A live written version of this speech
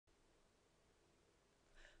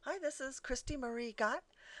Hi, this is Christy Marie Gott.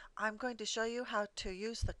 I'm going to show you how to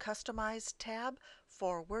use the Customize tab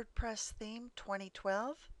for WordPress Theme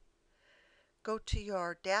 2012. Go to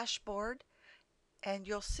your dashboard and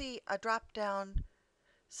you'll see a drop-down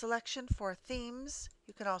selection for themes.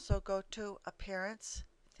 You can also go to Appearance,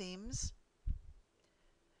 Themes.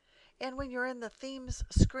 And when you're in the Themes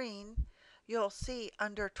screen, you'll see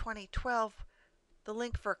under 2012 the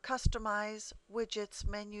link for Customize, Widgets,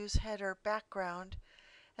 Menus, Header, Background.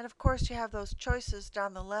 And of course you have those choices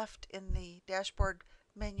down the left in the dashboard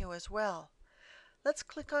menu as well. Let's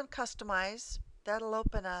click on Customize. That'll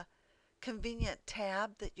open a convenient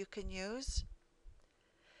tab that you can use.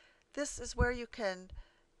 This is where you can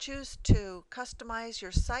choose to customize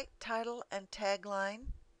your site title and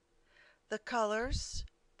tagline, the colors,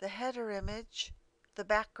 the header image, the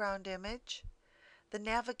background image, the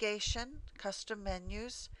navigation, custom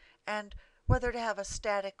menus, and whether to have a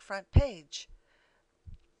static front page.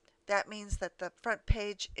 That means that the front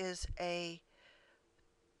page is a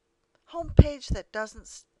home page that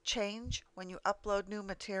doesn't change when you upload new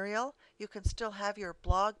material. You can still have your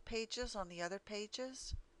blog pages on the other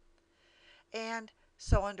pages. And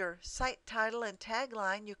so under site title and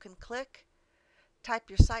tagline, you can click, type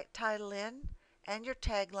your site title in and your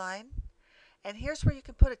tagline. And here's where you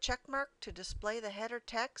can put a check mark to display the header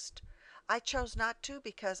text. I chose not to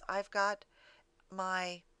because I've got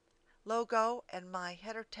my logo and my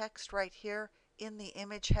header text right here in the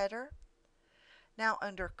image header. Now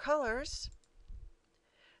under colors,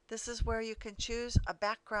 this is where you can choose a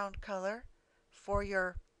background color for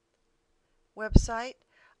your website.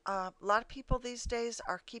 A lot of people these days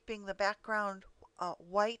are keeping the background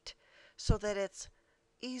white so that it's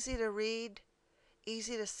easy to read,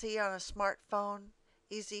 easy to see on a smartphone,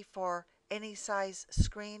 easy for any size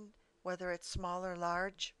screen, whether it's small or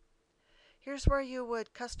large. Here's where you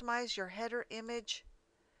would customize your header image,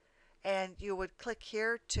 and you would click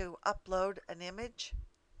here to upload an image.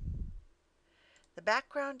 The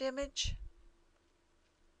background image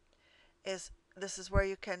this is where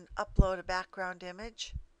you can upload a background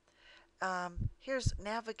image. Here's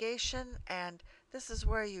navigation, and this is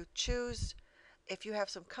where you choose if you have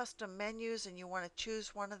some custom menus and you want to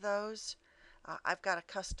choose one of those. I've got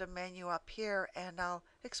a custom menu up here, and I'll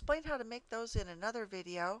explain how to make those in another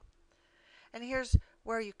video. And here's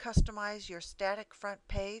where you customize your static front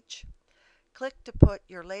page. Click to put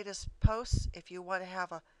your latest posts if you want to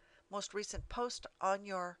have a most recent post on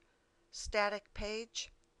your static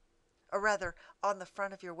page, or rather on the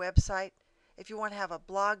front of your website. If you want to have a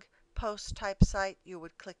blog post type site, you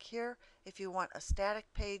would click here. If you want a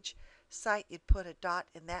static page site, you'd put a dot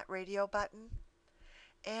in that radio button.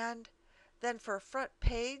 And then for front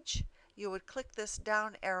page, you would click this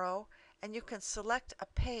down arrow and you can select a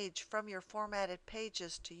page from your formatted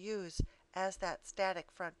pages to use as that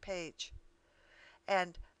static front page.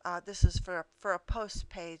 And this is for a post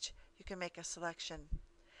page. You can make a selection.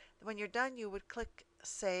 When you're done, you would click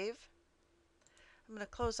Save. I'm going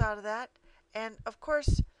to close out of that. And of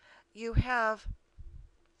course, you have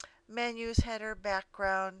menus, header,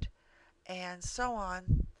 background, and so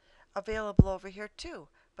on available over here too.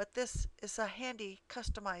 But this is a handy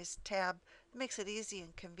Customize tab that makes it easy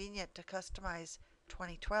and convenient to customize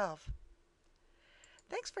 2012.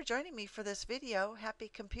 Thanks for joining me for this video. Happy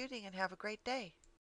computing and have a great day.